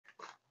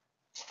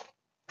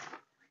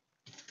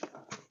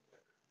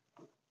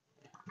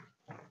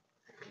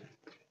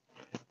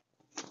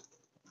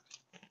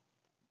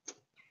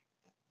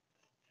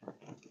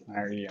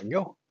There you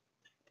go.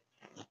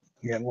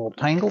 You got a little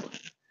tangled.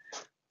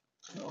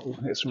 Oh,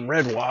 get some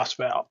red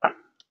wasp out.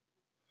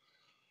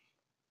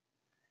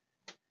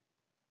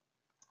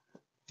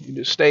 You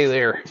just stay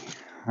there.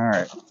 All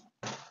right.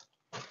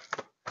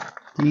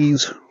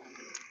 These.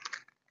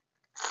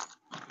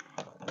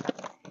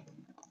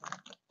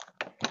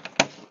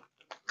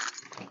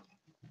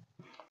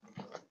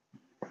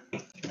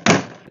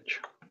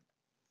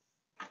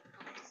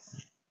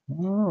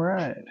 All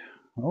right.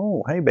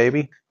 Oh, hey,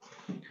 baby.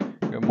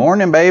 Good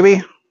morning,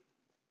 baby.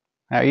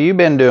 How you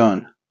been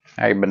doing?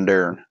 How you been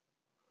doing?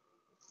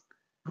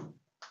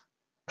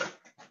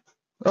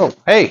 Oh,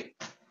 hey.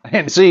 I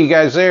didn't see you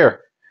guys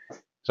there.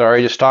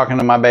 Sorry, just talking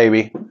to my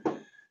baby.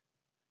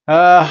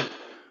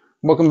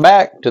 Welcome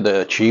back to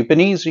the Cheap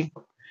and Easy.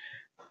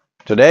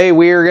 Today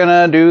we are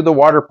gonna do the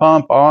water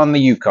pump on the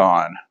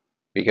Yukon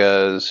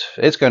because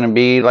it's gonna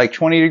be like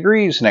 20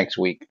 degrees next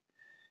week.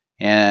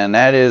 And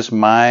that is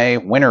my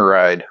winter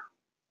ride.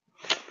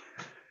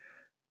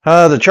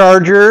 The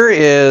charger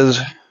is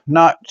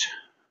not...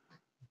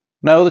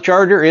 No, the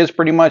charger is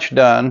pretty much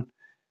done.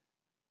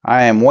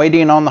 I am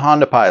waiting on the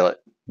Honda Pilot.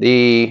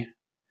 The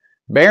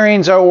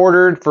bearings I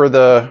ordered for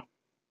the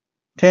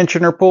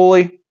tensioner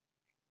pulley,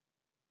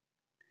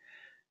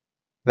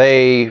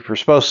 they were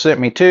supposed to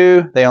send me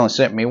 2. They only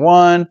sent me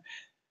 1.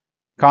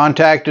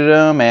 Contacted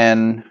them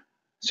and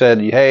said,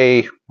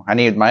 hey, I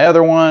need my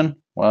other one.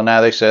 Well,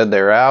 now they said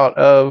they're out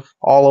of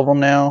all of them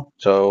now.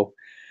 So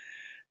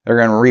they're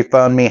going to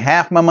refund me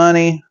half my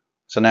money.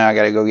 So now I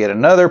got to go get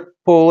another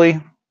pulley.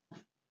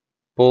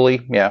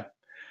 Yeah.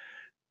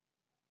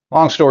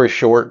 Long story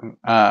short,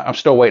 I'm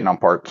still waiting on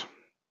parts.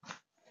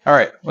 All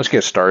right, let's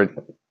get started.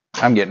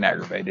 I'm getting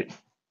aggravated.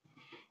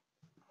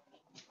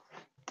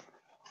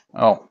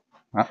 Oh,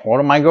 what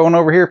am I going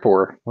over here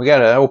for? We got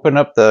to open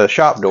up the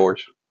shop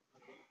doors.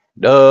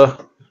 Duh.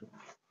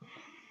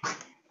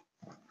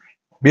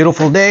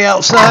 Beautiful day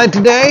outside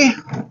today.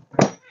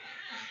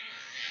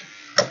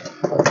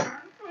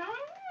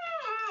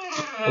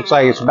 Looks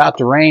like it's about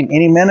to rain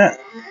any minute.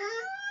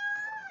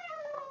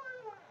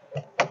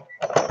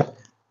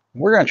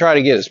 We're going to try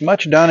to get as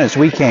much done as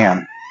we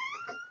can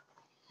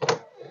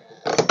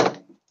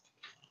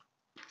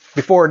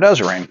before it does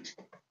rain.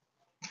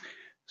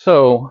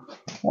 So,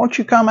 won't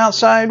you come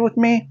outside with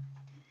me?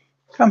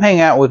 Come hang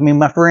out with me,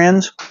 my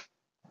friends.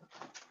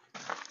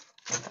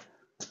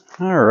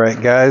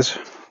 Alright, guys.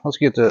 Let's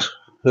get this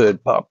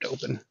hood popped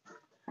open.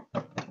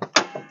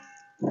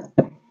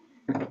 You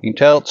can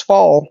tell it's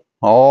fall.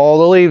 All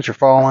the leaves are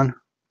falling.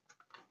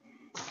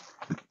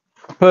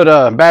 Put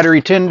a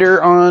battery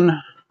tender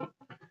on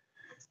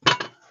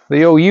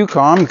the old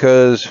Yukon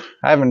because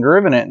I haven't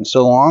driven it in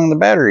so long the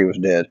battery was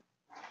dead.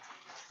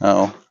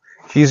 Oh,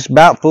 she's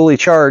about fully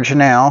charged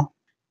now.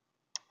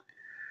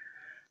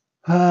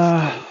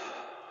 I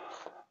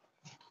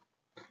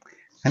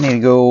need to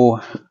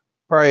go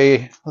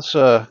probably let's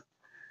go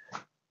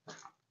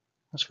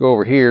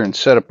over here and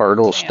set up our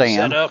little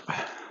stand.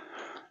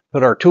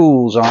 Put our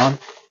tools on.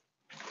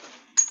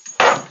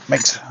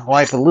 Makes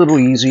life a little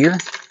easier.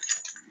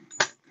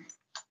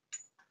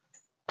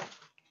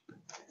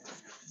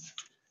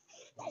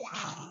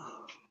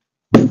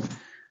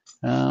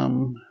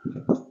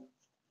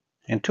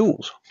 And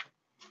tools.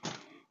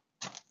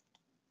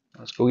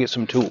 Let's go get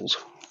some tools.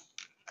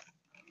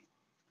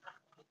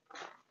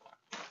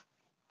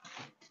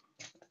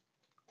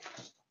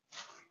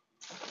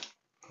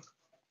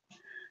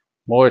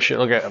 Boy,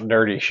 look at how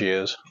dirty she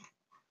is.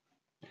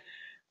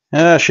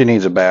 She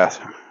needs a bath.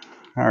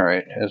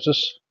 Alright, is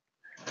this...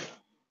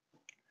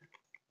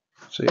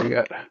 So you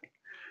got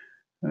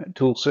that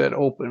tool set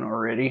open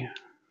already.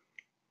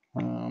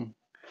 I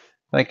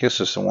think this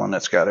is the one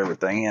that's got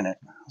everything in it.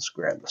 Let's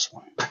grab this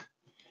one.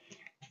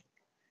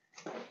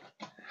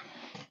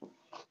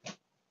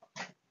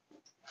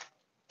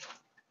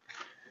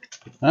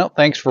 Well,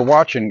 thanks for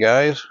watching,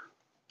 guys.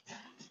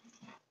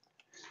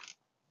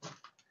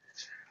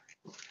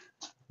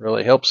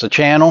 Really helps the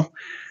channel.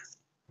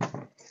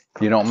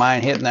 If you don't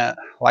mind hitting that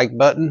like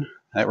button,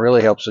 that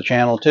really helps the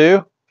channel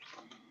too.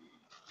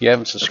 If you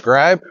haven't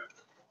subscribed,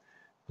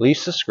 please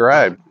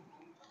subscribe.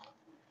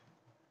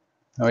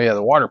 Oh yeah,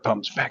 the water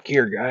pump's back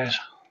here, guys.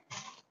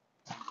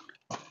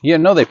 You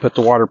didn't know they put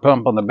the water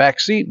pump on the back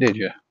seat, did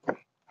you?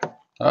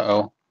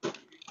 Uh-oh.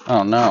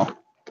 Oh no.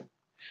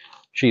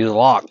 She's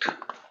locked.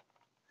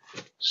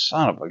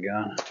 Son of a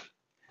gun.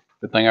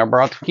 Good thing I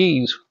brought the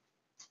keys.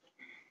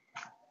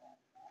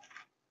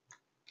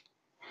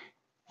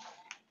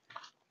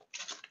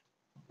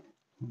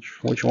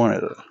 Which one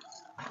is it?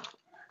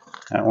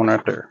 That one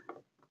right there.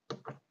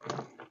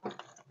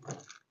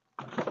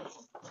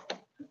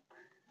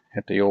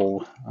 Hit the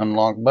old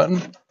unlock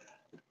button.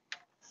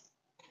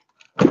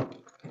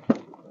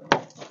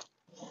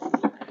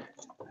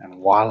 And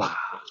voila.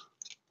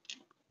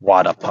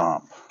 Water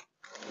pump.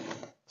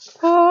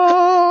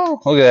 Oh,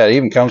 look at that. It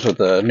even comes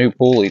with a new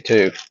pulley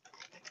too.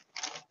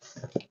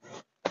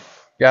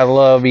 Gotta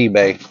love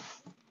eBay.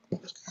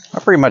 I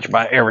pretty much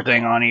buy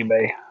everything on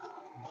eBay.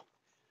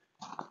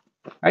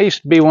 I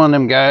used to be one of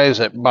them guys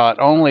that bought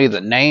only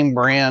the name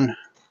brand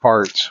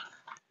parts.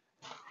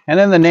 And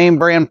then the name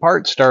brand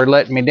parts started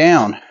letting me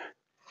down.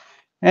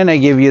 And they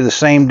give you the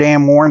same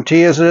damn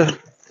warranty as a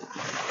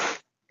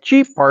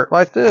cheap part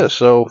like this.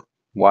 So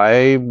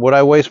why would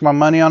I waste my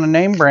money on a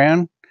name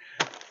brand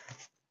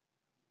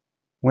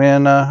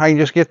when I can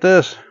just get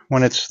this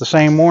when it's the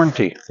same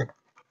warranty?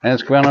 And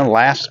it's going to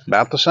last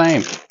about the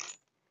same.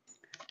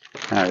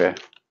 Okay,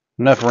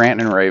 enough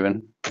ranting and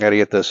raving. Got to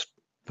get this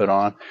put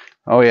on.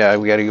 Oh yeah,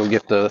 we got to go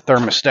get the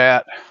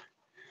thermostat.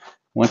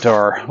 Went to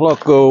our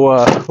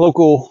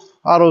local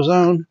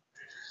AutoZone.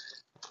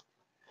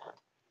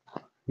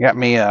 Got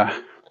me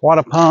a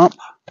water pump.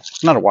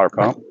 It's not a water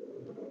pump.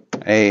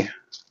 A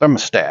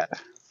thermostat.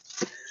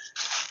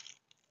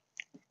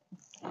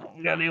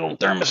 We got the old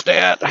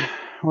thermostat.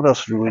 What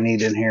else do we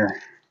need in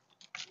here?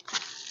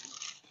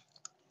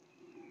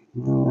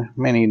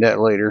 May need that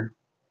later.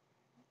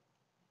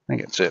 I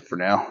think that's it for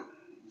now.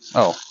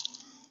 Oh,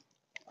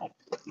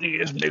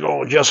 need this big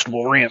old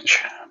adjustable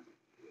wrench.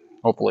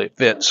 Hopefully it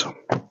fits.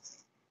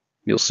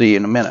 You'll see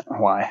in a minute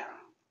why.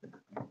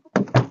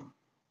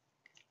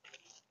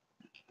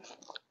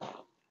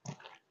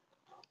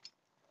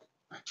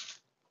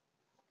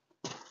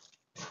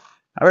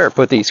 I better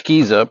put these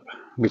keys up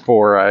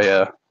before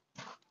I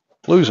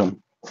lose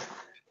them.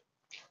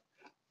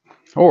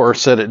 Or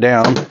set it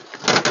down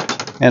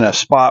in a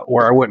spot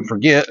where I wouldn't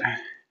forget.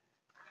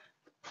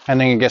 And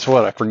then guess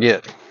what? I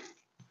forget.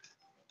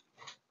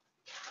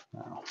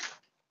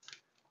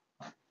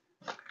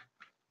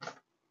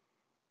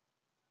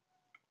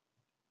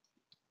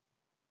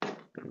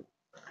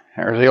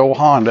 There's the old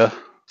Honda.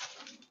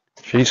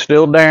 She's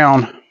still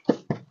down.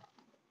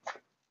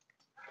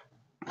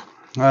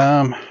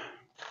 But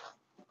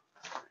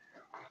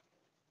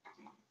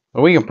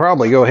we can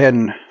probably go ahead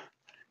and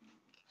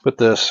put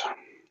this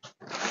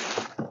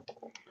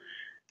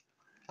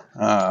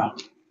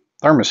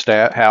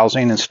thermostat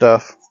housing and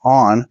stuff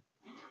on.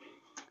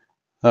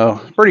 So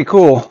pretty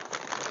cool.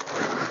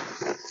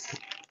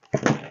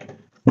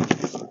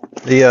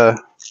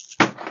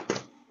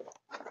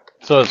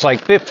 So it's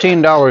like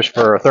 $15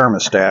 for a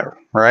thermostat,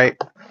 right?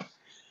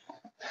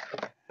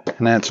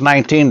 And then it's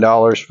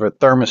 $19 for a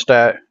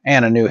thermostat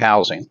and a new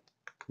housing.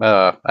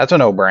 That's a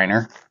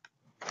no-brainer.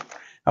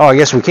 Oh, I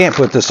guess we can't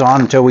put this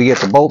on until we get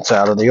the bolts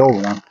out of the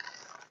old one.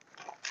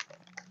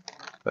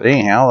 But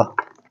anyhow,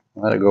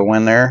 let it go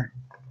in there.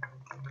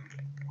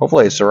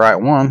 Hopefully it's the right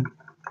one.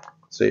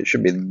 See, it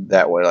should be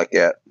that way, like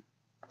that.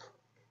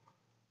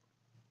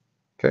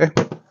 Okay.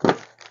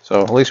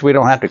 So at least we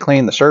don't have to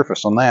clean the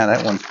surface on that.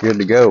 That one's good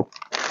to go.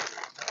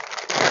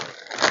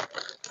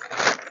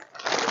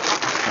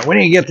 Now we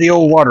need to get the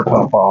old water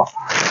pump off.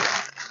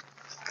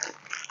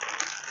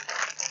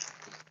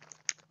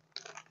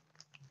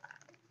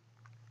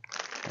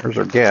 There's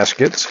our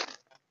gaskets.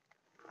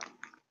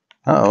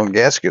 Uh-oh,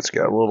 gaskets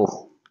got a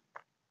little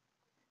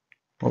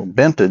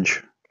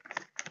bentage.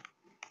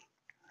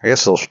 I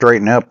guess they'll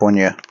straighten up when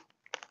you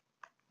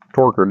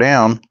torque her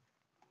down.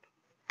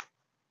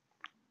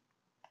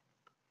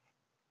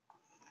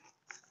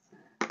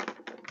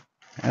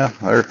 Yeah,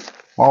 they're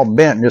all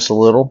bent just a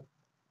little.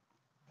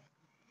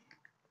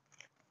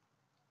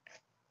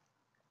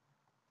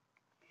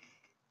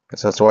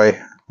 Guess that's why,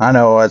 I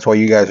know that's why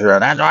you guys are,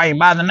 that's why you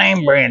buy the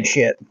name brand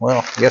shit.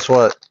 Well, guess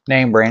what?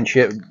 Name brand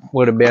shit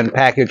would have been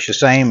packaged the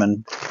same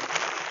and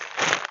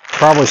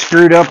probably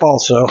screwed up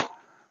also.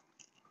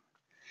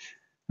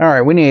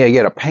 Alright, we need to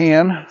get a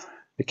pan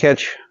to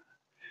catch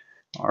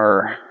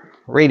our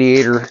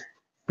radiator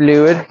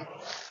fluid.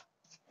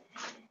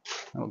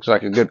 That looks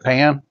like a good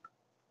pan.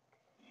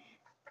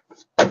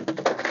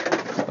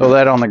 Throw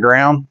that on the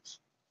ground.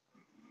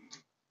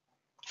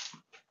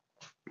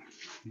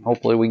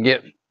 Hopefully we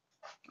get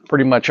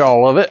pretty much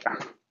all of it.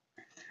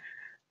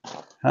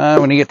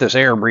 When you get this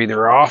air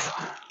breather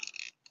off.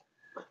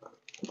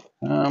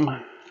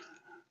 I'm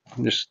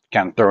just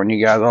kind of throwing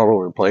you guys all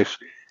over the place.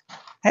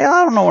 Hey,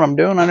 I don't know what I'm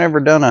doing. I've never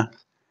done a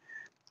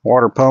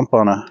water pump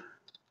on a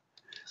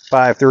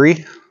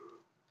 5.3.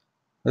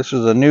 This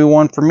is a new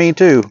one for me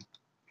too.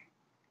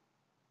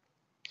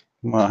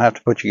 I'm gonna have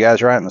to put you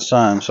guys right in the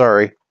sun.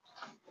 Sorry.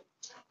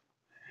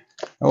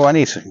 Oh, I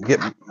need to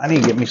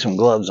get me some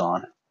gloves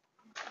on.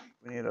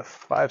 We need a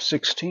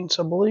 5/16,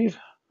 I believe.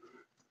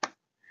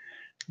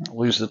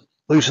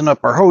 Loosen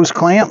up our hose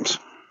clamps.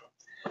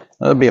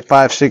 That'll be a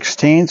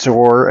 5/16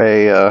 or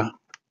a, I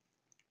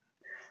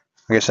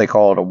guess they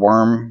call it a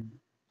worm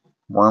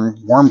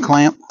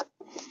clamp.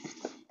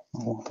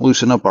 We'll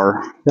loosen up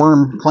our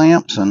worm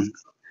clamps, and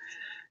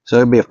so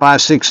it'll be a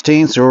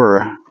 5/16 or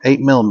a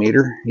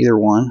 8mm, either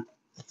one.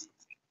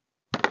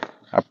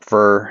 I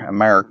prefer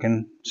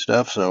American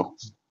stuff, so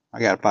I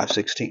got a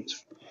 5/16.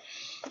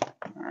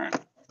 All right,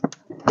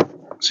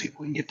 let's see if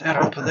we can get that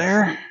off of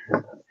there.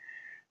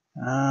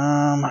 We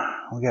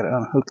got to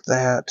unhook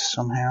that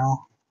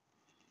somehow.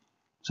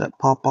 Does that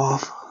pop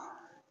off?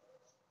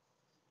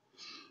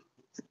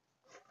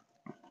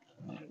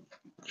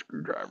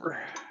 Screwdriver.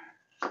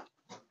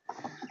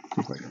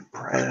 See if I can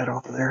pry that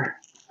off of there.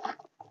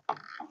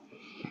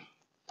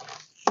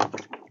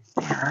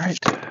 Alright.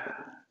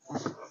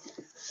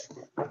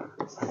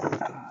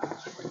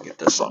 Get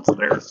this off of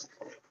there.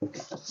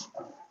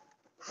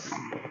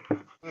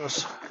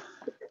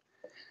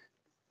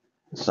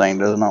 This thing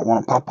does not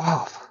want to pop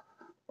off.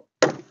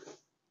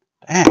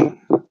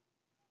 Dang. That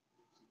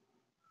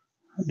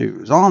dude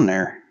was on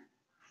there.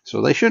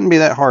 So they shouldn't be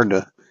that hard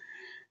to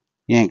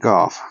yank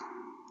off.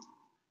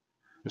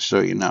 Just so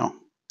you know.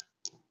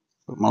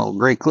 Put my little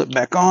gray clip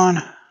back on.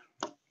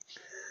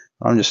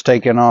 I'm just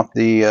taking off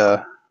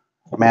the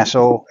mass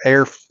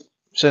air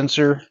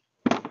sensor.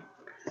 Get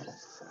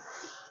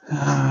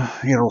a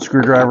little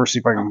screwdriver, see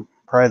if I can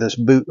pry this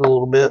boot a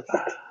little bit.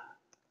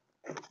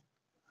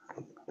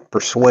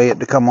 Persuade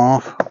it to come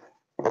off.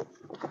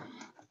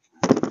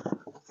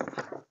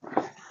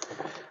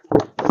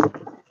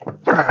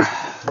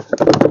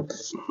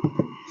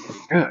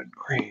 Good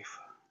grief.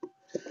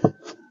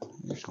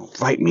 You're gonna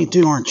fight me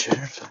too, aren't you?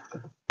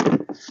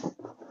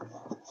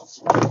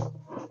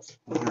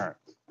 Alright.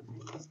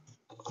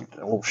 Get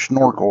that little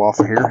snorkel off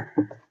of here.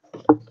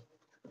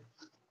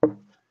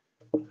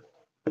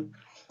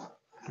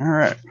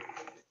 Alright.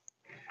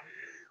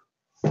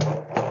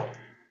 That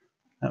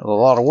was a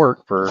lot of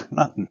work for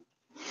nothing.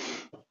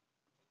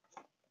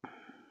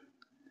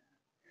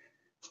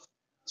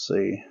 Let's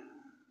see.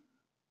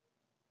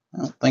 I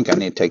don't think I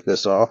need to take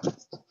this off.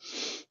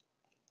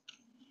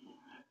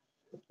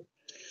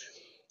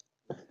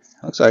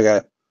 Looks like I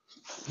got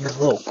a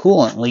little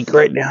coolant leak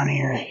right down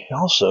here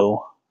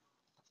also.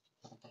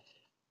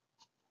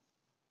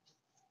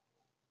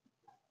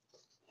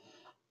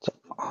 It's an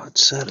odd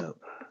setup.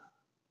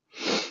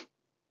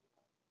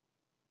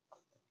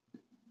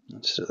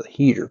 That's the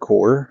heater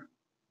core.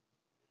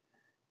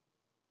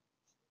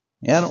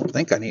 Yeah, I don't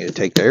think I need to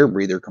take the air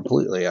breather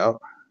completely out.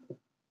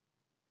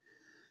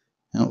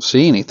 I don't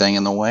see anything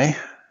in the way.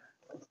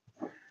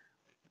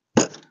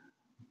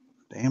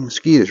 Damn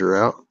mosquitoes are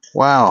out.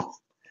 Wow.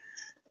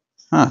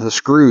 Huh, the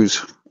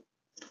screw's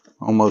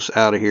almost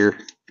out of here.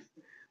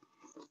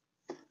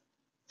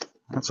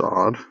 That's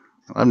odd.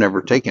 I've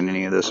never taken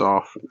any of this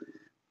off.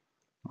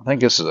 I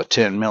think this is a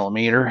 10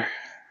 millimeter.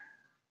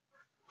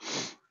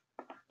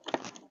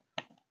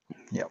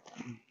 Yep.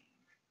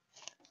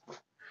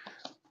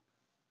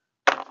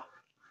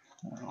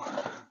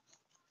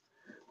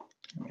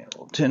 Give me a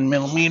little 10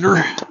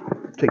 millimeter.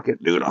 Take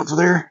it, do it off of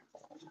there.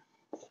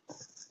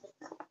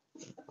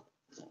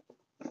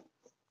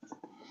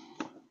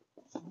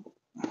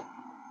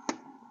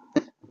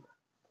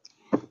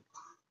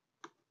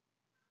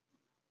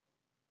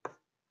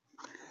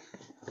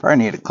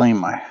 Probably need to clean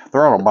my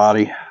throttle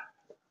body.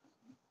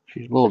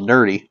 She's a little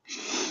dirty.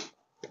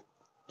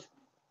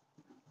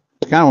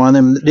 It's kind of one of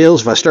them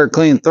deals. If I start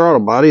cleaning the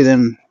throttle body,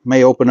 then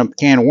may open up a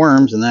can of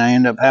worms, and then I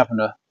end up having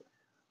to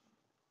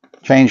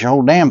change the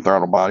whole damn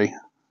throttle body.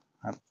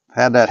 I've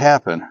had that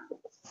happen.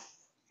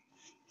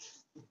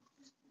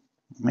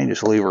 Let me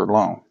just leave her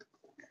alone.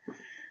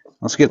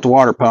 Let's get the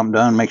water pump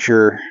done. Make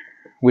sure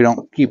we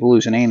don't keep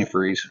losing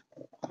antifreeze.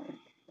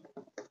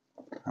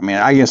 I mean,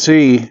 I can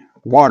see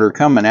water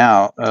coming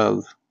out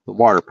of the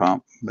water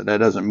pump, but that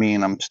doesn't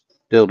mean I'm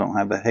still don't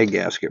have a head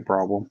gasket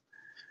problem.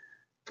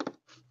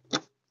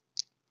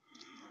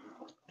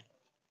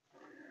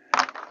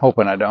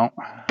 Hoping I don't.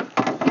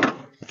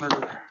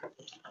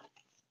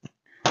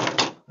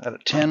 Got a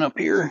 10 up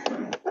here.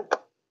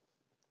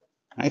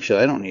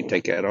 Actually, I don't need to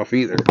take that off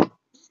either.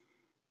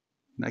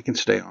 That can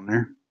stay on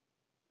there.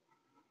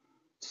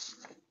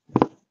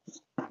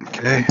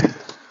 Okay.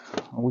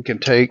 We can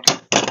take,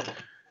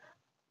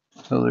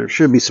 so there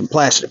should be some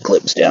plastic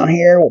clips down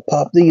here. We'll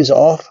pop these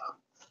off.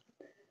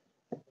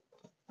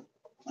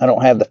 I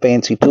don't have the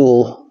fancy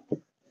tool to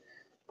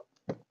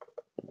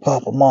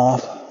pop them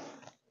off.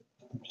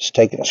 Just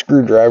taking a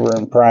screwdriver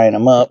and prying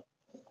them up.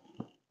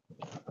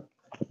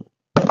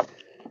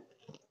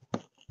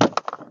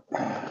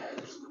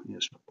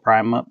 Just pry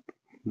them up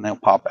and they'll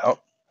pop out.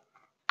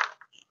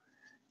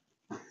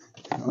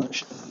 There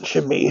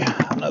should be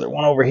another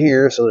one over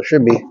here, so there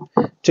should be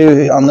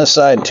 2 on this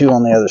side, 2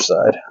 on the other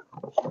side.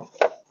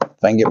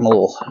 If I can get my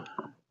little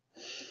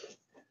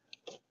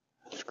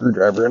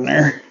screwdriver in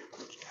there.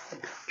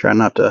 Try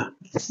not to,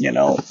 you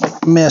know,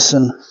 miss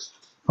and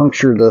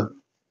puncture the...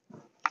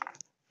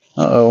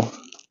 Uh-oh.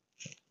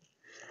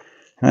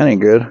 That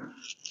ain't good.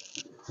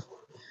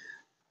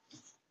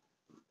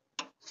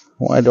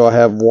 Why do I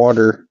have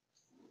water?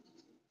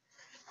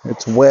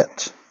 It's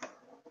wet.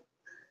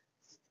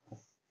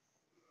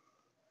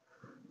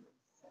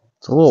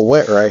 It's a little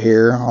wet right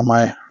here on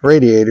my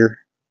radiator.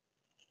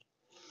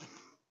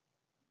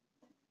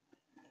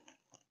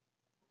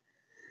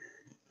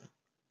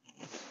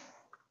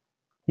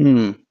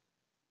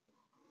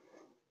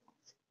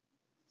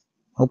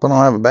 Hope I don't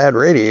have a bad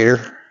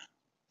radiator.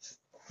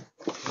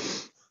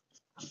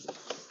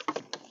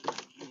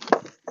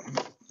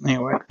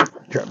 Anyway,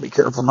 try to be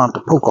careful not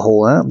to poke a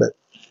hole in it, but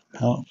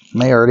I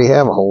may already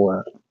have a hole in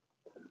it.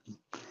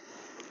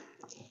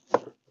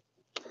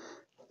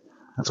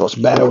 That's what's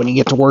bad when you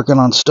get to working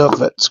on stuff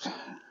that's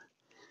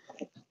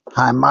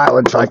high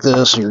mileage like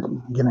this. You're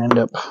going to end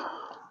up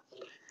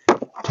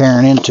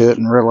tearing into it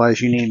and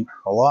realize you need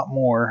a lot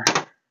more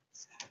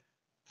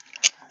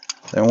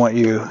than what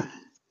you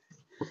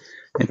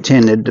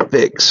intended to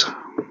fix.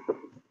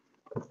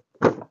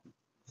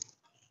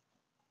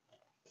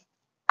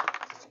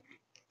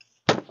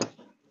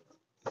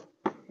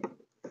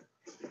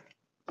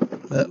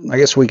 But I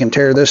guess we can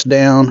tear this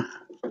down,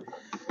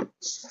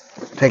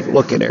 take a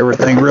look at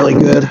everything really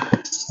good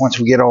once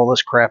we get all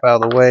this crap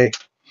out of the way.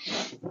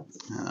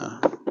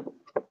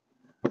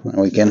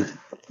 We can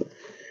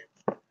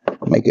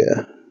make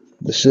a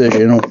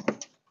decision.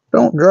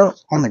 Don't drop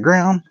on the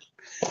ground.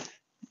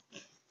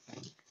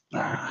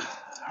 All right.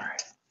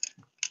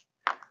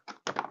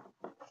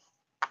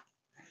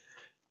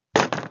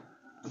 All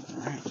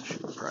right,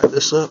 should pry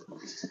this up.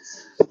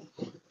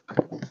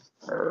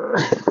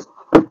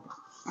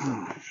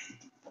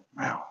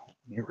 Wow,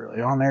 you're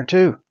really on there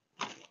too.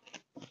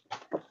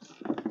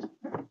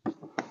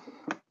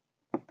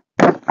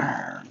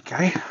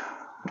 Okay,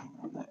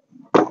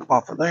 pop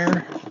off of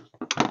there.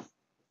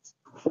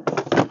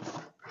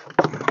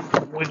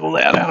 Wiggle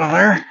that out of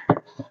there.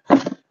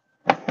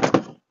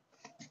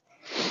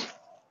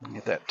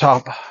 Get that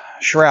top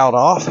shroud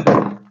off.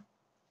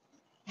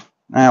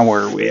 Now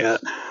where are we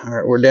at? All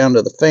right, we're down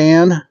to the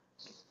fan.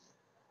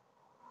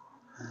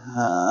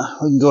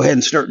 We can go ahead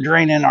and start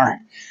draining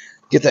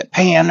get that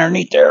pan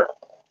underneath there.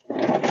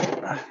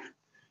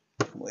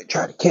 We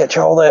try to catch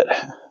all that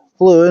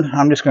fluid.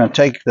 I'm just going to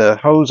take the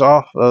hose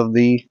off of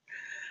the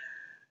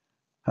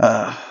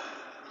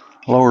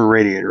lower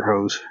radiator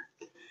hose.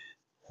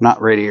 Not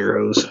radiator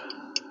hose.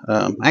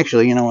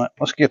 Actually, you know what?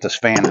 Let's get this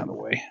fan out of the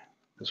way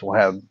because we'll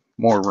have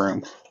more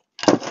room.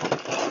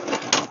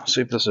 See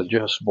if this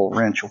adjustable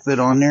wrench will fit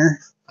on there.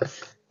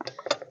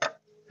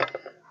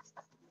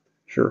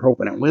 Sure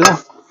hoping it will.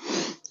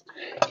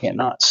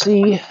 Cannot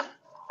see.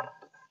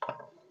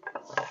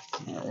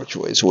 Which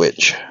way is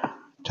which?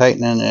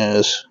 Tightening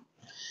is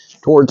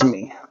towards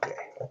me.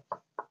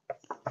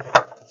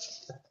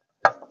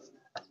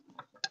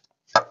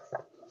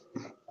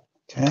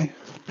 Okay.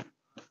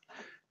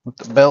 With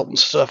the belt and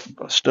stuff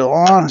still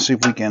on, see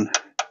if we can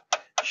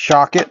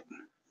shock it.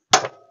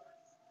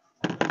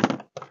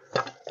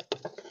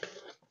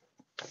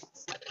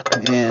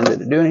 And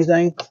did it do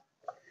anything?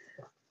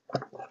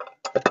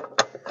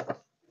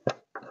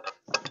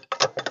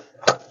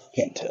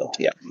 Can't tell.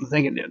 Yeah, I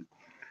think it did.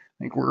 I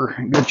think we're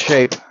in good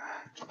shape.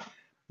 I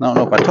don't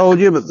know if I told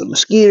you, but the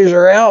mosquitoes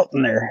are out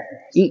and they're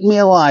eating me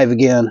alive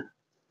again.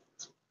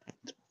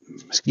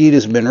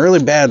 Mosquitoes have been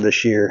really bad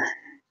this year.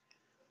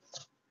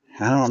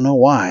 I don't know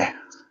why.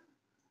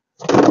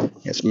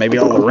 Guess maybe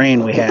all the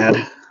rain we had.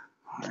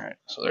 All right,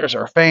 so there's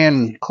our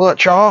fan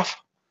clutch off.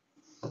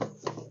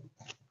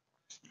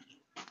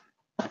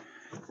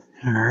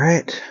 All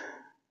right.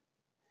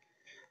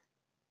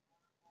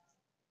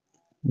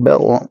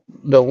 Belt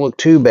don't look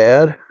too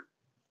bad.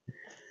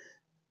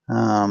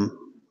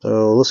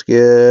 So let's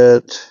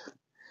get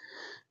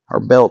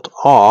our belt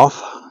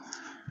off.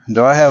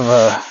 Do I have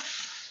a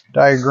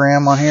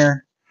diagram on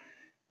here?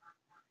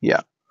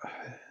 Yeah.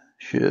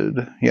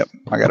 Yep.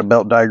 I got a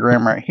belt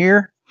diagram right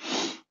here.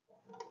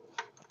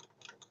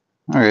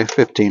 Okay,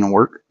 15 will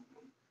work.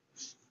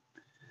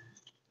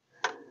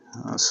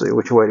 Let's see,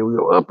 which way do we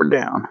go, up or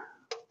down?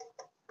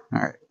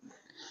 All right.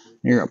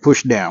 You're going to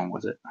push down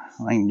with it.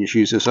 I can just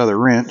use this other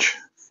wrench.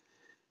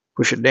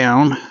 Push it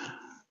down.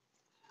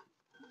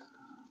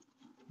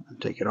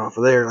 Take it off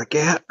of there like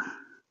that.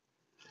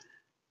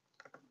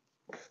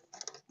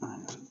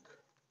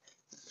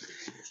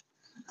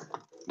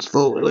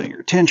 Slowly let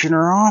your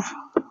tensioner off.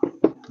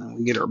 And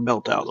we get our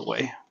belt out of the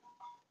way.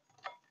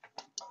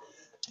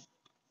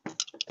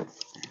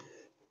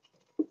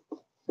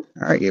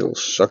 All right, you little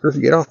sucker,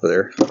 get off of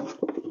there.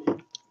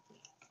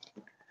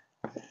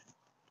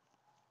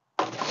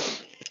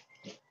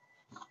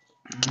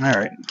 All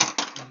right.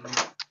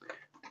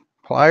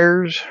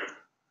 Pliers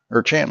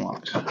or chan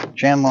locks.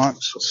 Chan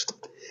locks. Let's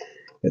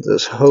get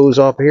this hose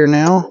off here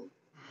now.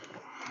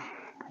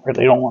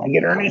 Really don't want to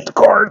get underneath the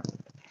cord.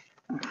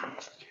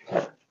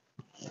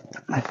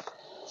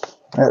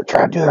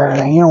 Try to do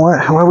everything. You know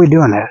what? Why are we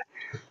doing that?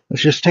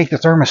 Let's just take the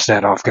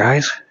thermostat off,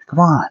 guys. Come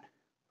on.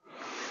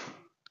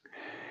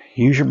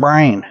 Use your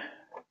brain.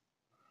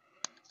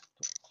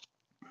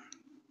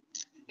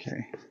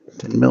 Okay.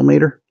 10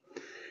 millimeter.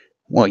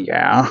 Well,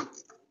 yeah.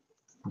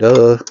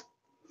 Duh.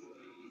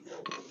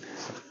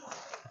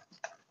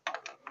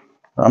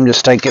 I'm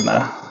just taking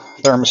the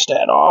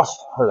thermostat off,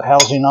 or the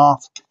housing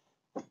off.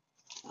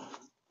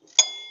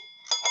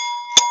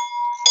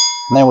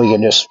 And then we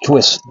can just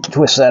twist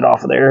that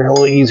off of there a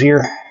little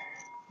easier.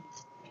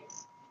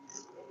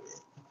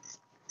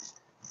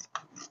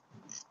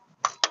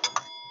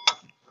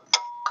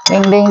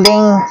 Ding, ding,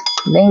 ding.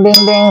 Ding,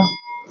 ding, ding.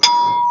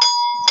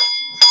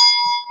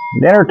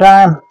 Dinner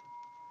time.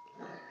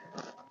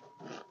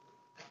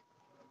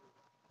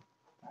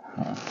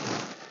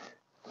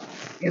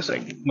 Guess I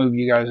can move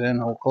you guys in a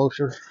little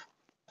closer.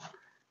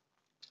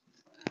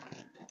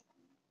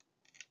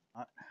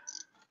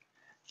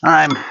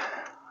 I'm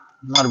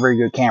not a very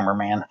good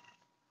cameraman.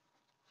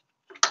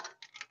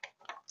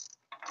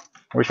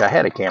 Wish I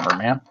had a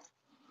cameraman.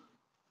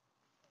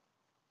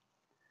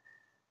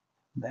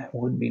 That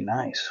would be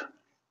nice.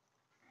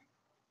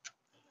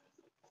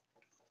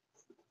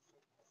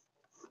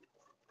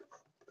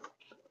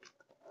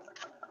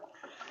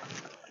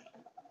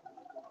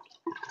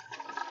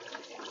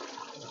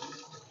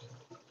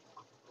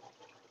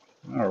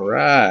 All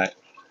right.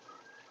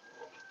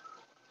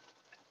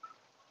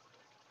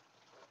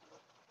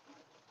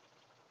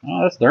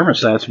 Oh, this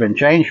thermostat's been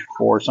changed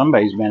before.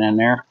 Somebody's been in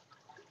there.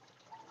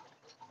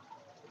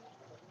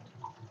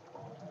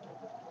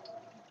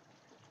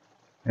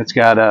 It's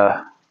got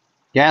a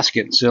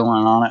gasket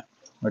sealant on it,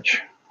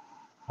 which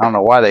I don't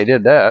know why they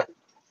did that.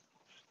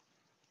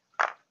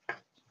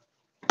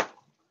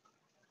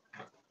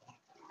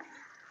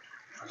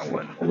 I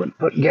wouldn't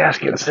put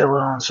gasket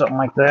sealant on something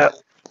like that.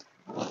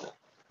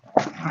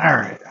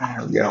 Alright,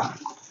 there we go.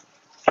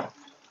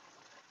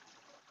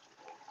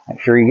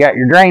 Make sure you got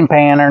your drain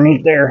pan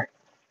underneath there,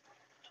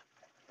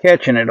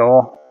 catching it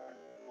all.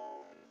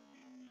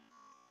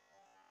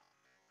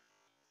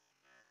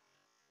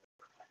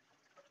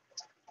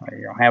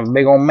 You don't have a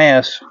big old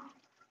mess.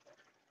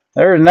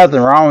 There's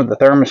nothing wrong with the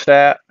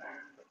thermostat,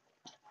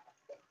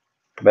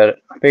 but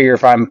I figure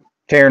if I'm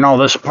tearing all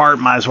this apart,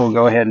 might as well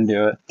go ahead and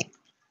do it.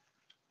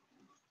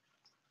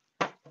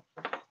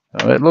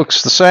 So it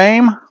looks the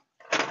same.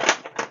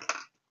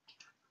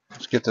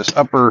 Let's get this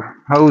upper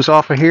hose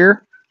off of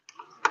here.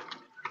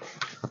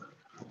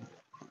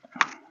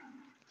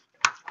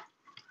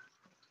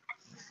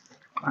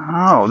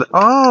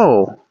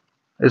 Oh,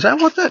 is that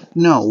what that?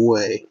 No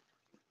way.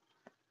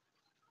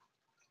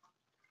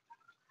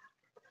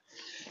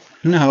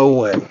 No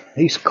way.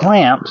 These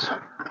clamps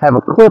have a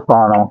clip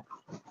on them.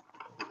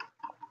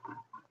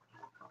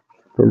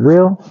 For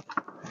real?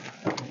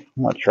 I'm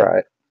gonna try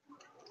it.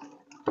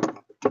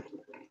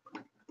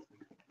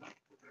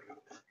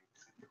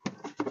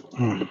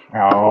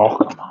 Oh,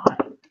 come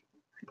on.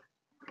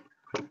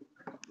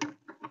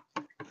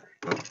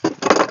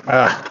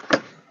 I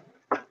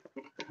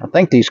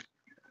think these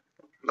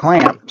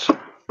clamps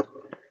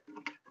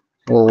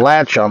will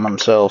latch on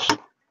themselves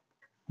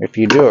if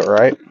you do it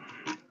right.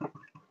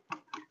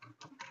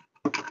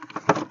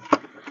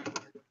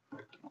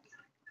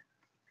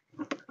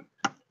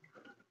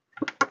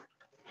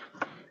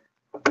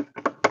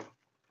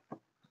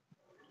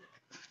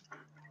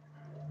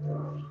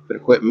 Better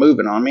quit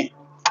moving on me.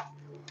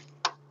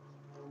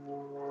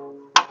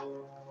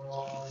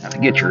 Have to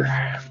get your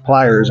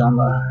pliers on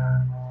the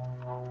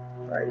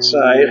right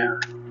side.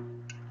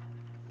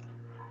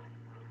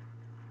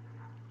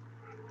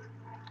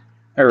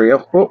 There we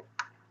go. Oh,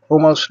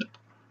 almost.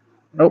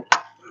 Nope.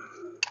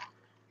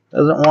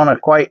 Doesn't want to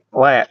quite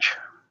latch.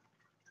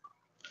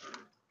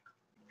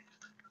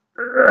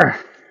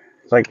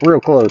 It's like real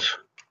close.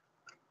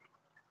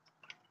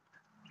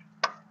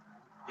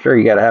 Sure,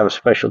 you got to have a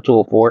special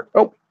tool for it.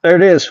 Oh, there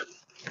it is.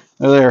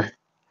 There.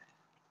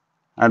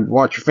 I'd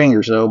watch your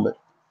fingers though, but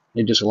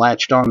it just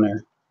latched on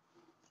there.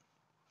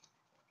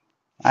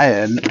 I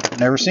had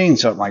never seen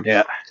something like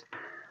that.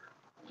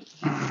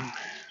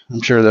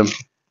 I'm sure them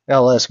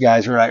LS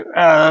guys were like,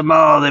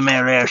 all them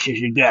LS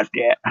you got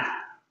that.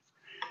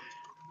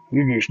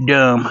 You're just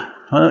dumb.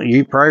 Well,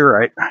 you're probably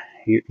right.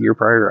 You're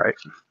probably right.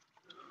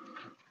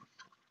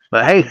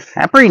 But hey,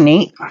 that's pretty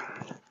neat.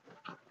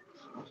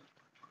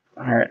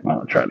 Alright, I'm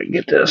going to try to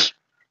get this.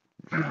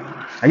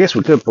 I guess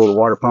we could pull the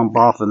water pump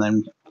off and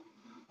then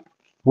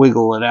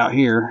wiggle it out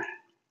here.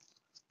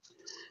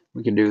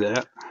 We could do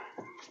that.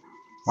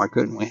 Why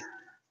couldn't we?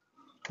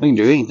 We can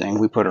do anything.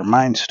 We put our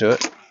minds to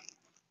it.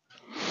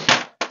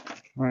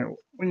 Alright,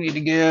 we need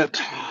to get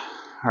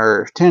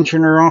our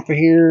tensioner off of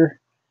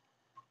here.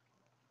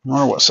 I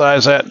wonder what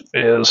size that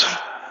is.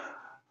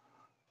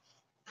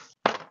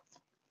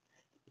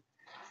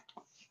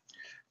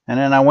 And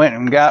then I went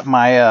and got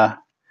my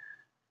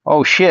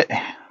oh shit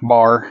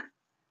bar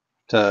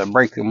to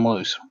break them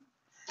loose.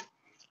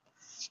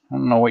 I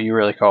don't know what you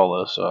really call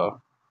those,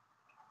 so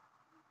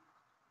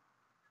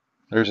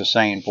there's a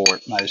saying for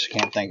it. I just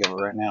can't think of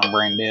it right now. I'm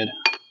brain dead.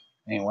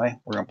 Anyway,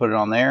 we're gonna put it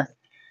on there.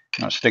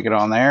 I'm gonna stick it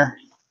on there.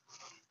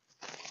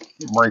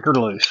 Breaker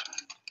loose.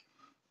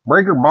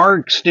 Breaker bar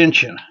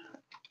extension.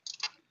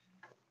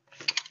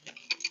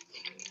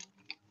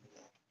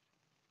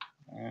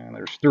 And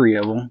there's 3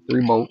 of them,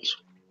 3 bolts.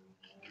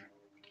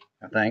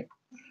 I think.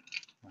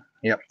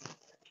 Yep.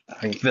 I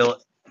can feel it.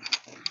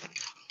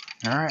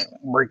 Alright,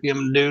 break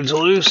them dudes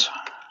loose.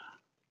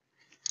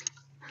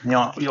 You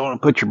want to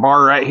put your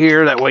bar right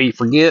here, that way you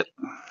forget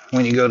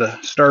when you go to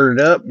start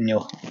it up, and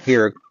you'll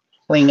hear a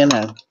clinging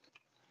and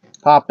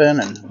popping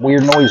and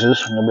weird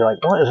noises, and you'll be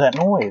like, what is that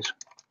noise?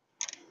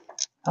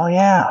 Oh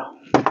yeah,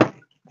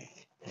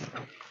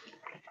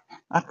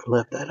 I could have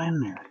left that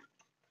in there.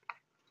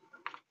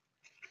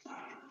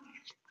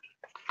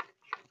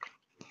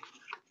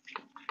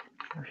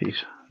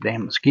 These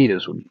damn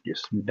mosquitoes would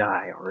just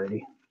die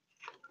already.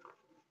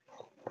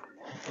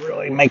 It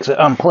really makes it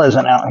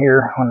unpleasant out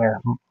here when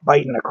they're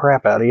biting the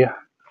crap out of you.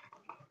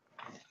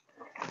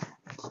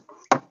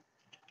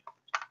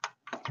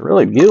 It's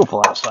really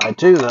beautiful outside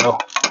too, though.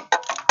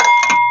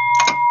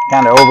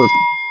 kind of over,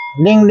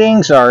 ding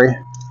ding, sorry,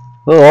 a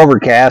little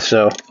overcast,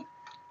 so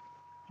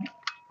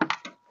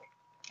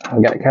I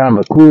got kind of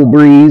a cool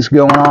breeze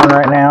going on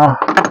right now.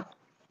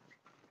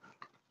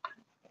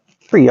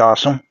 Pretty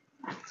awesome.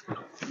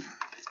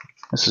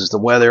 This is the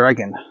weather I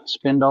can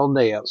spend all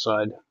day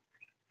outside.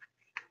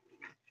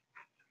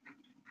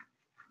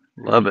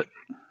 Love it.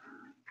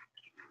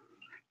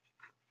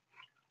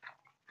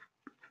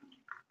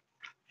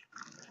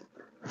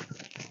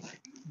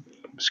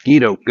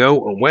 Mosquito,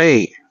 go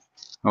away.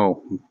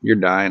 Oh, you're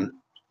dying.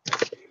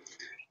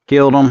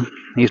 Killed him.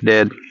 He's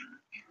dead.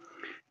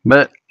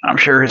 But I'm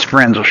sure his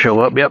friends will show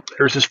up. Yep,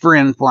 there's his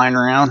friend flying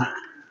around.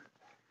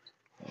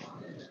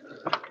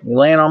 You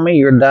land on me,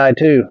 you're gonna die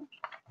too.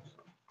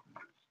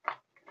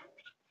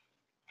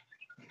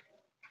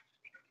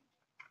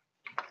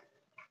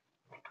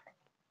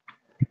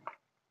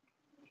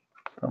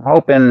 I'm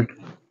hoping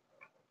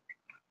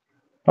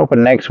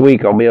next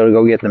week I'll be able to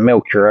go get the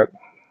milk truck.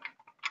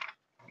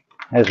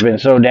 It's been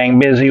so dang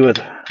busy with,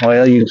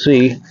 well, you can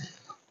see,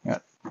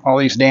 all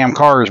these damn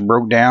cars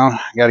broke down.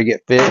 Got to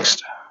get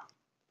fixed.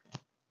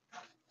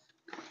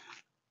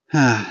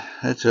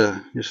 That's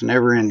just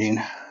never ending.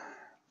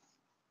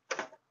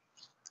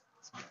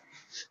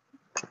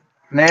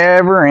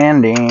 Never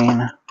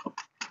ending.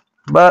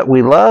 But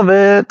we love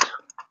it.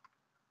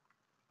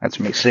 That's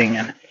me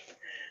singing.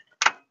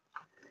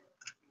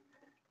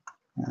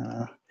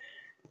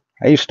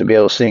 I used to be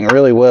able to sing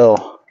really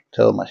well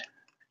until my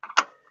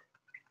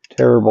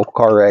terrible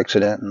car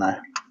accident, and I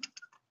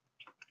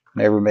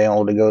never been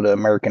able to go to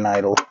American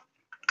Idol.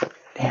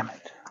 Damn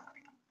it.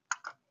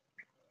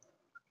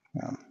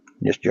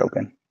 Just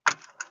joking.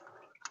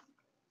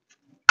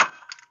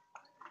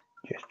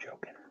 Just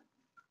joking.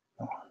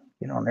 Come on,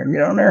 get on there,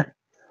 get on there.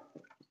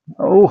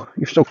 Oh,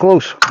 you're so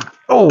close.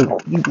 Oh,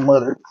 you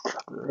mother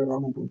sucker.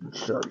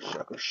 Sorry,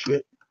 sucker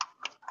shit.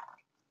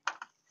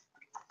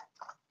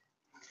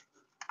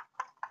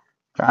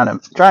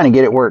 Trying to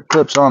get it where it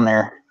clips on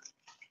there.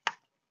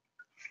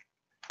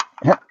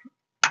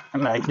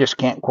 And I just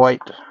can't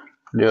quite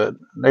do it.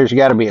 There's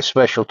got to be a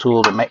special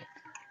tool to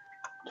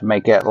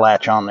make that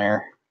latch on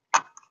there.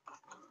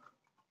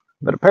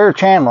 But a pair of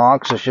chain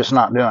locks is just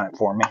not doing it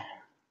for me.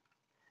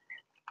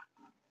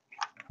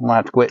 I'm gonna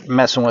have to quit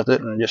messing with it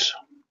and just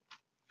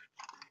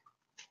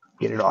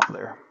get it off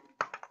there.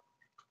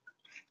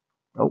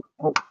 Oh,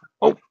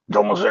 it's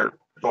almost there.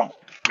 Come on,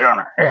 get on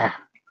there. Yeah.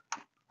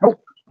 Oh,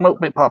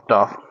 nope, it popped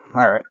off.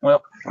 All right,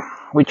 well,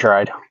 we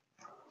tried.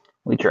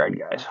 We tried,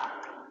 guys.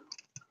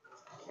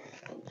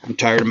 I'm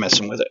tired of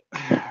messing with it.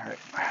 All right.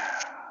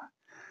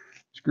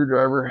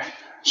 Screwdriver,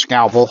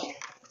 scalpel.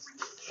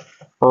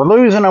 We're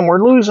losing them.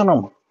 We're losing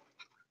them.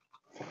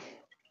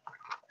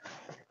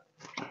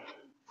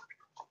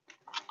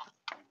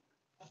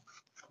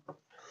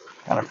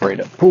 Kind of afraid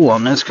to pull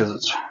on this because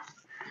it's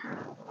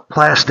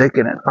plastic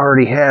and it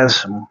already has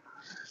some.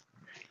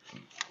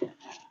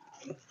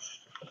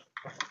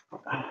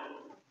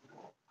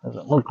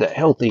 Doesn't look that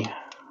healthy.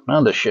 None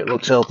of this shit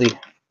looks healthy.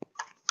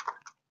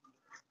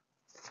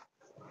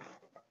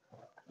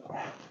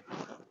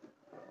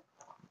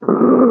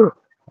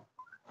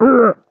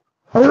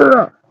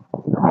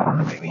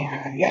 Oh, baby.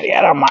 I got it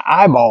out of my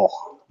eyeball.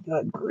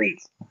 Good grief.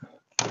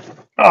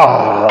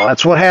 Oh,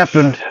 that's what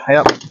happened.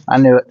 Yep, I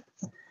knew it.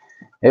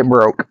 It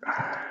broke.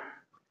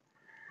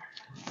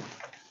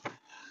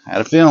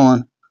 Had a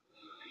feeling.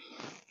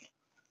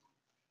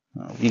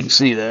 Oh, you can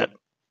see that.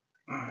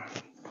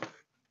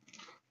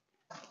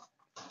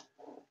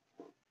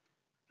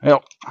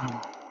 Yep.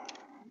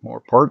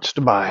 More parts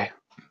to buy.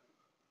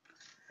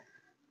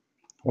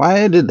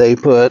 Why did they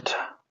put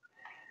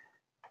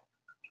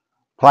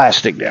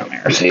plastic down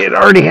there? See, it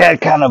already had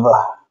kind of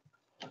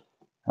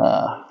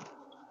a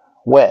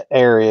wet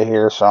area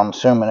here, so I'm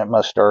assuming it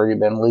must have already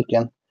been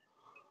leaking.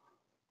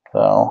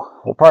 So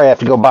we'll probably have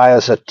to go buy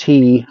us a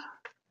T.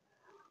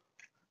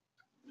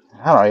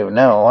 I don't even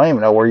know. I don't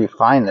even know where you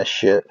find this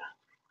shit.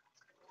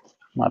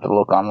 I'll have to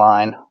look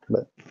online,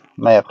 but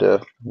may have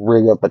to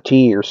rig up a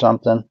T or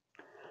something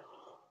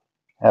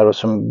out of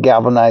some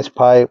galvanized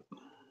pipe.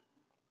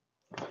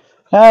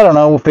 I don't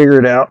know. We'll figure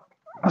it out.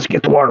 Let's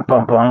get the water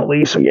pump on at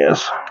least, I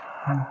guess.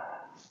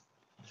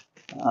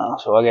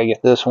 So I gotta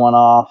get this one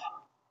off.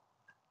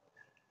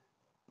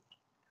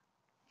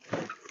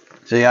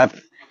 See,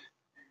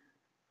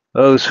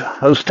 those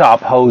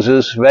top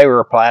hoses, they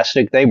were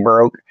plastic. They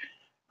broke.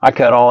 I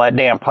cut all that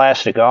damn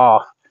plastic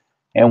off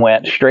and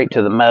went straight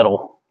to the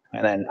metal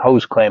and then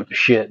hose clamped the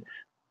shit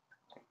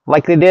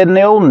like they did in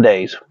the olden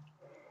days.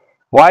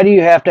 Why do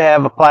you have to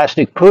have a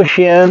plastic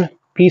push-in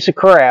piece of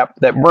crap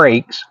that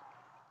breaks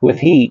with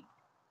heat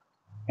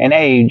and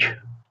age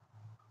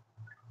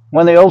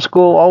when the old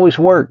school always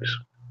works?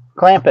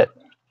 Clamp it.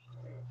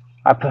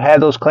 I've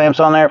had those clamps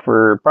on there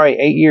for probably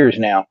 8 years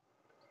now.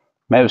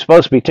 It was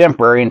supposed to be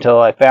temporary until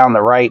I found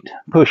the right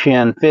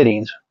push-in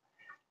fittings.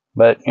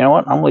 But you know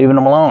what? I'm leaving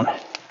them alone.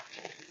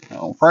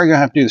 I'm probably going to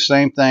have to do the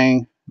same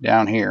thing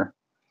down here.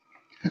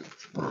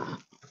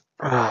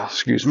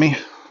 Excuse me.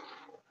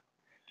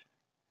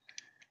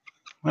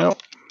 Well,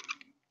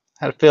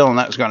 Had a feeling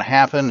that was going to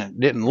happen. It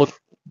didn't look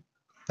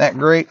that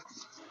great.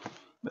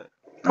 But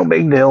no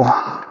big deal.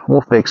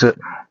 We'll fix it.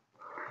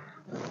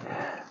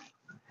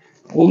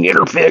 We'll get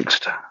her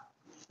fixed.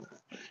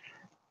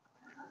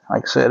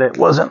 Like I said, it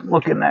wasn't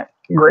looking that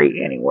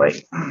great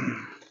anyway.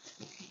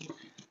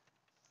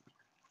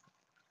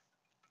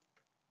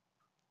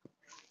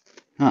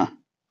 Huh.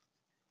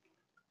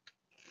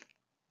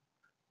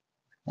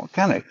 What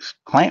kind of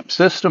clamp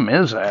system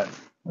is that?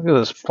 Look at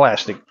this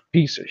plastic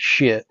piece of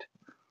shit.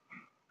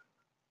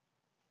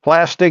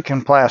 Plastic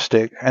and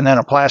plastic, and then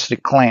a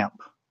plastic clamp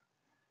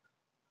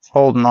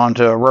holding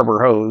onto a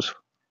rubber hose.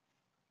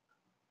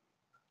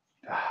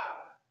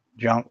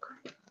 Junk.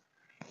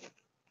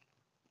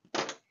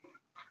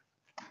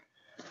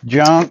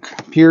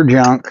 Junk, pure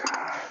junk.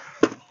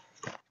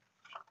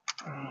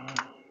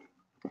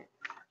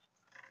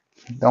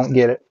 Don't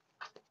get it.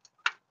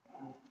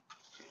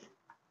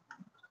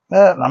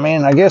 But, I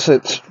mean, I guess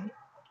it's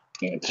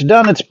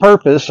done its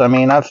purpose. I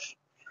mean, like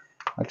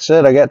I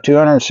said, I got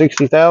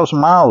 260,000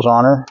 miles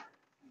on her.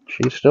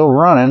 She's still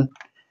running.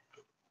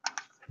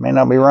 May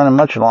not be running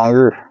much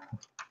longer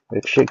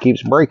if shit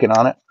keeps breaking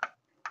on it.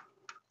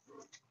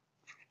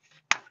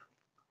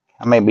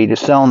 I may be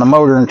just selling the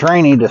motor and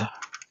tranny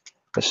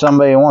to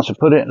somebody who wants to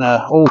put it in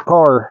an old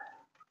car.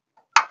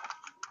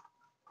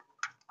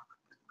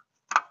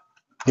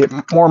 Get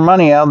more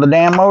money out of the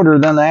damn motor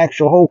than the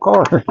actual whole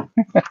car.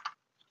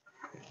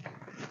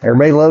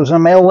 Everybody loves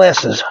them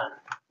LS's.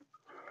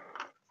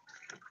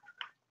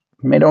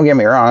 I mean, don't get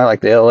me wrong, I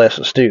like the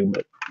LS's too,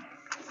 but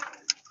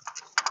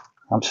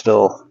I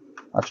still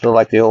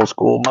like the old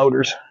school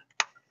motors.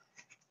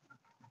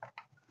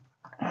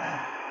 Okay.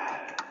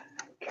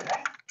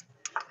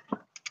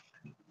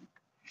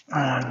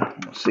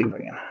 Let's see if I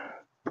can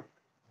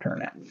turn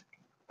that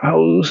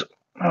hose.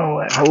 Oh,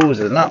 that hose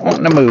is not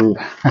wanting to move.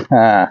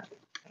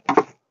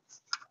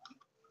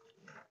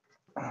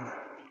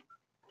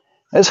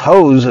 This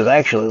hose is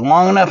actually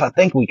long enough. I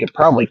think we could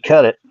probably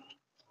cut it.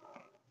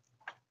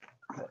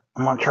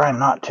 I'm going to try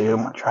not to.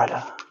 I'm going to try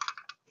to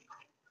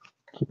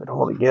keep it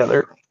all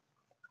together. If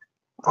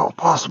all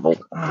possible.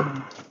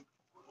 I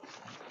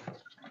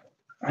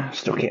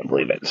still can't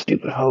believe that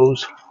stupid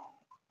hose.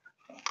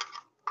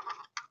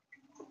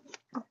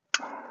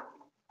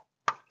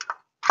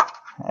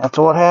 That's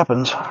what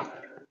happens.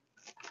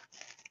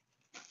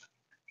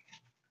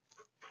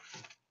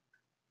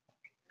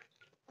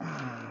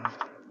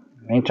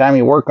 Anytime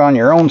you work on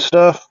your own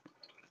stuff,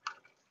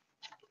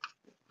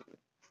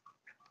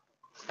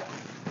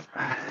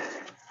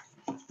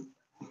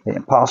 the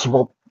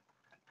impossible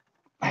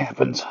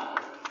happens.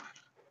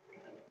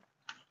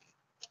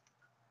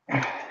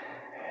 There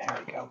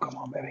we go. Come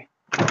on, baby.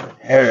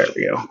 There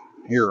we go.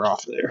 You're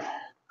off there.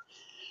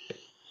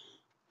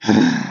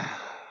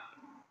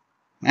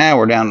 Now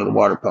we're down to the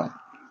water pump.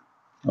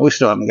 We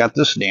still haven't got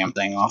this damn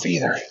thing off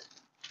either.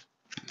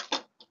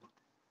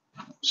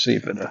 Let's see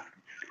if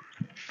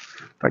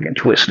I can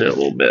twist it a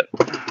little bit.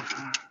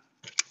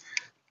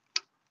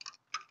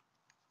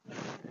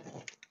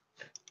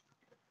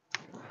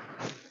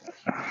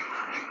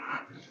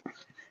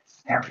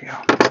 There we go.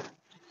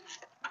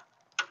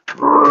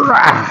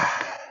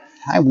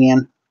 I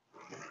win.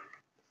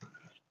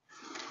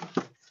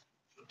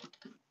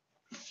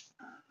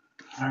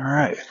 All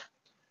right.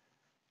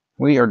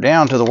 We are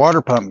down to the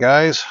water pump,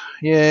 guys.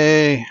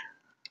 Yay.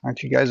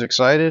 Aren't you guys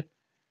excited?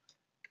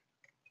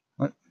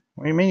 What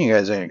do you mean you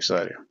guys ain't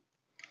excited?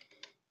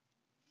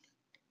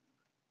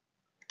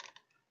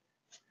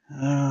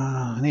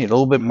 I need a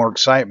little bit more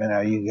excitement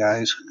out of you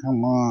guys.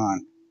 Come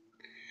on.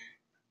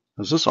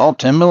 Is this all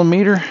 10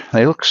 millimeter?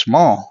 They look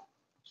small.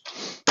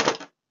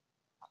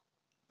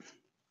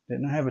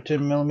 Didn't I have a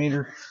 10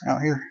 millimeter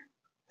out here?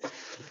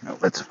 No,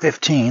 that's a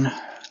 15.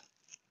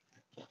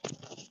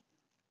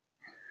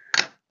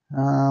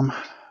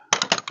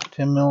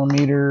 10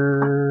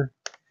 millimeter.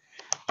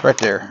 It's right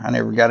there. I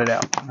never got it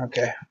out.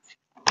 Okay.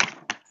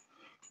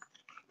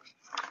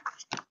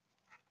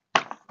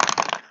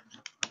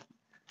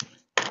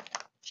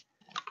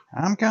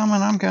 I'm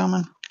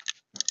coming.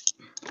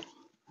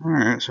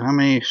 Alright, so how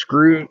many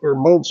screws or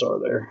bolts are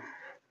there?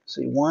 Let's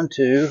see, 1,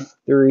 2,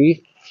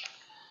 3.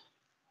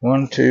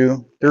 1,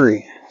 2,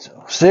 3.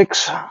 So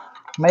 6,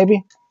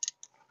 maybe?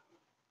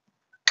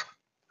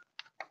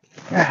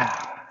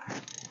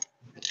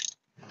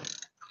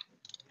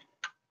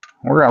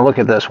 We're going to look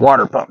at this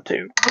water pump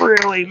too.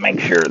 Really make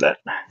sure that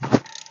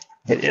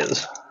it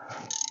is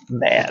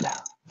bad.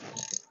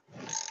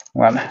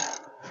 Well,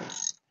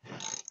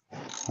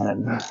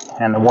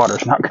 and the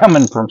water's not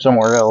coming from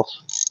somewhere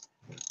else.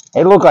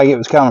 It looked like it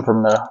was coming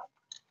from the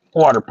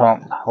water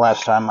pump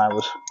last time I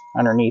was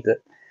underneath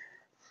it.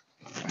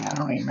 I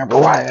don't even remember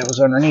why I was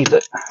underneath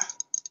it.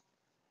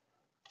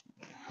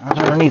 I was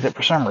underneath it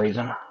for some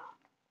reason.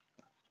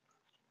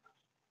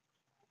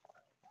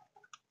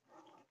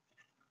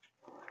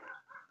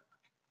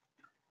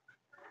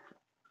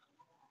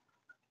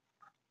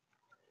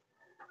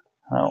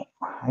 Well,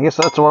 I guess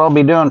that's what I'll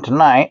be doing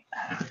tonight.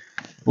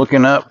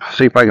 Looking up,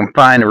 see if I can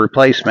find a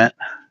replacement.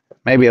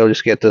 Maybe I'll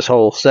just get this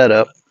whole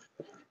setup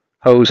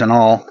hose and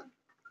all,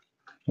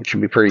 which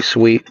would be pretty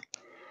sweet.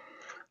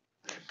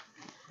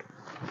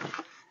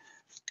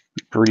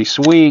 Pretty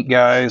sweet,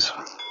 guys.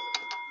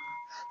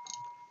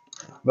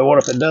 But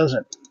what if it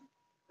doesn't?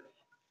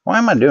 Why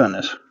am I doing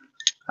this?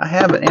 I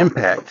have an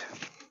impact.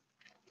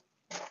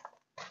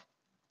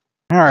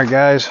 Alright,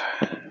 guys.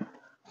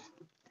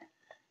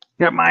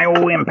 Got my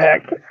old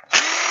impact.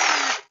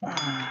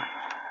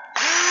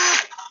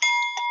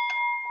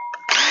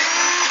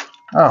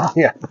 Oh,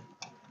 yeah.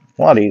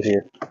 A lot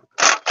easier.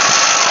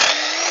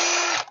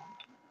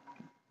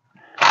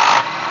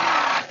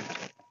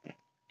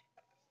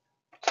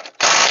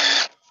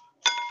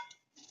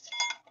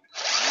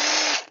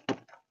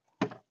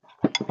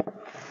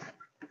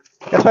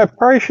 Guess I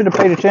probably should have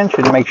paid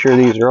attention to make sure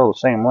these are all the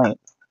same length.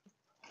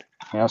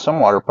 You know, some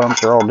water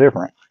pumps are all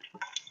different.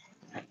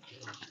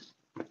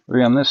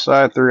 3 on this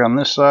side, 3 on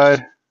this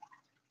side.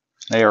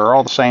 They are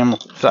all the same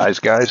size,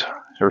 guys.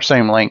 Or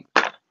same length.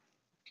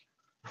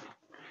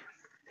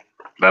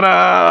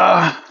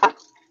 Ta-da!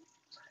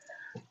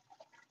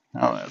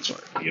 Oh, that's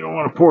what you don't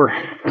want to pour.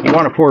 You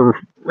want to pour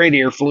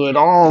radiator fluid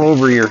all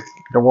over your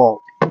DeWalt.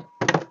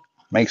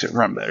 Makes it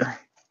run better.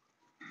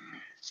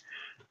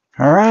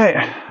 All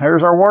right,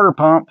 there's our water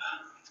pump.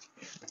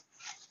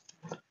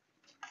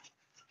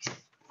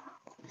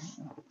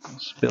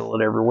 Spill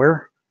it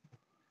everywhere.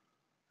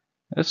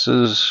 This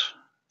is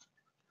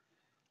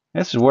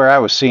where I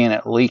was seeing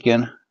it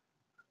leaking.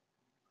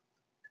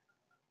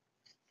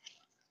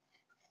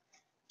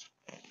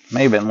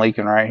 May have been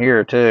leaking right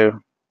here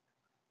too.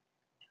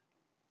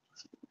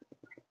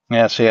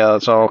 Yeah, see how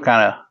it's all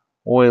kind of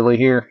oily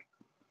here.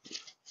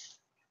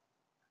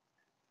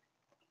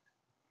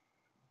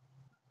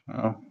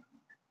 Oh.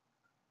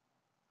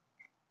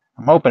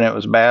 I'm hoping it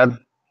was bad.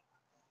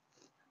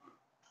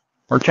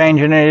 We're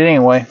changing it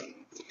anyway.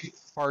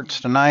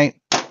 Parts tonight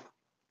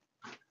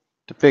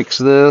to fix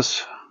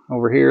this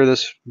over here,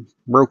 this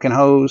broken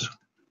hose.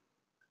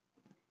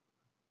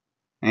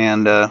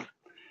 And so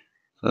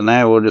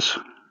now we'll just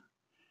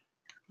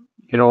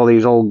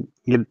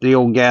get the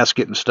old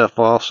gasket and stuff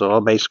off. So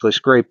I'll basically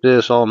scrape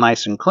this all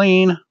nice and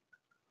clean.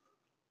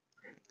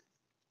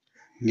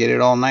 Get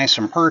it all nice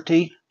and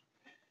purty.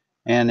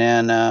 And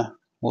then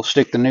we'll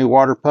stick the new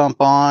water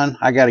pump on.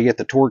 I got to get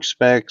the torque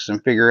specs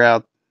and figure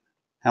out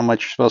how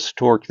much you're supposed to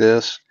torque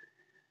this.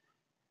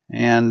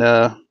 And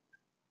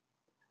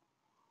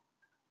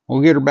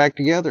we'll get her back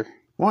together.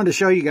 Wanted to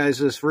show you guys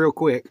this real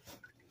quick.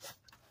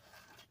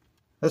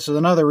 This is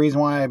another reason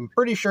why I'm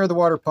pretty sure the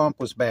water pump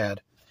was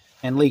bad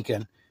and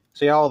leaking.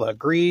 See all the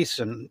grease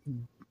and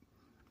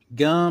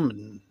gum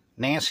and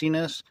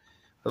nastiness?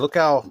 But look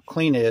how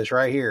clean it is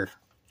right here.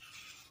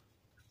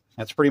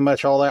 That's pretty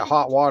much all that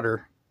hot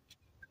water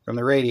from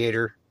the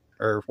radiator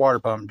or water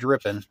pump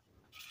dripping,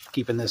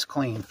 keeping this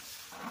clean.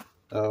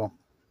 So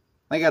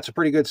I think that's a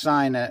pretty good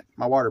sign that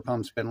my water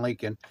pump's been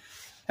leaking.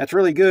 That's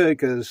really good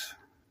because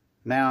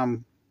now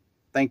I'm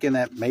thinking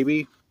that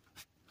maybe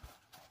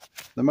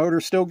the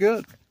motor's still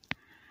good.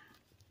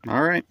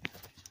 All right.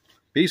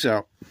 Peace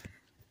out.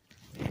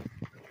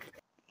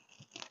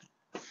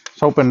 Was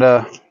hoping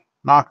to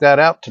knock that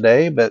out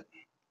today, but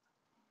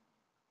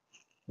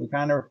we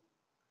kind of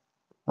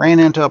ran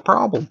into a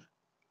problem.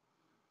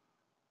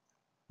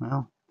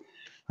 Well,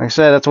 like I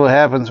said, that's what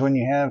happens when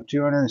you have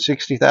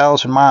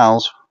 260,000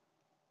 miles.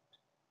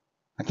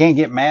 I can't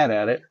get mad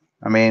at it.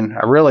 I mean,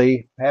 I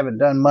really haven't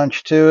done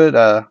much to it.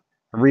 I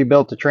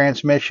rebuilt the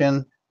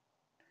transmission,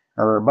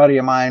 or a buddy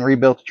of mine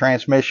rebuilt the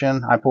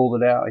transmission. I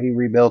pulled it out. He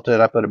rebuilt it.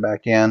 I put it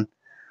back in.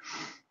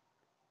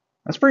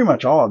 That's pretty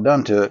much all I've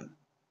done to it.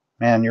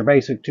 And your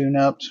basic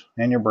tune-ups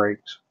and your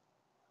brakes.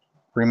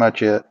 Pretty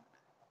much it.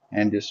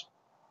 And just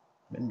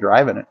been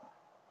driving it.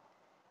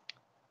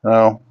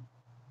 So,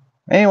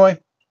 anyway,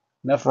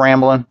 enough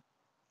rambling.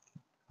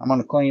 I'm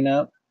going to clean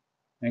up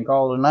and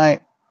call it a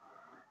night.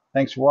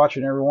 Thanks for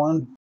watching,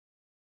 everyone.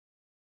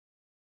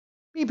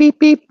 Beep, beep,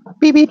 beep,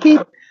 beep, beep,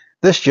 beep.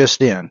 This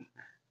just in.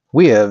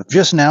 We have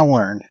just now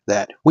learned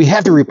that we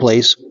have to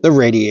replace the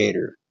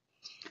radiator.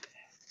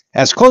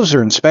 As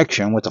closer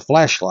inspection with a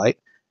flashlight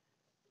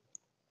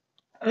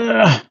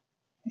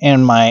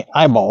and my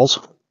eyeballs,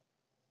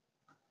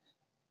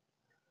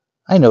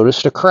 I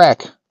noticed a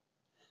crack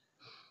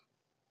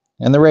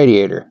in the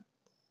radiator.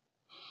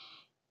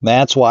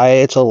 That's why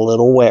it's a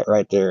little wet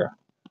right there.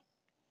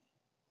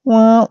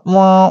 Well,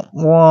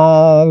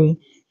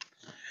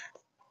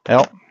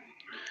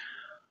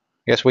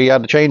 guess we got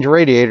to change the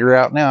radiator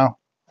out now.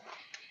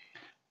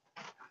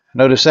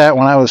 Noticed that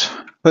when I was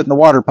putting the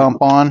water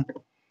pump on,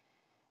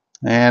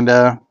 and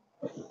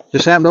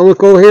just happened to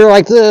look over here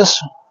like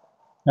this.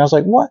 And I was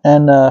like, what?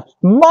 And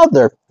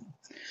mother.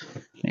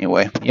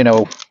 Anyway, you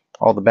know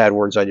all the bad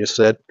words I just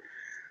said.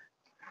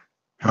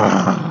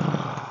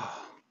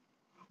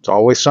 It's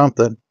always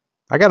something.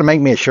 I got to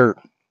make me a shirt.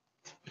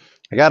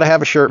 I got to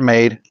have a shirt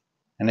made,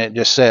 and it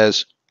just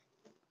says,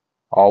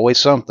 always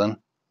something.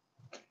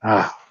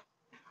 All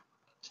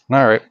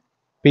right.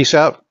 Peace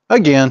out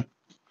again.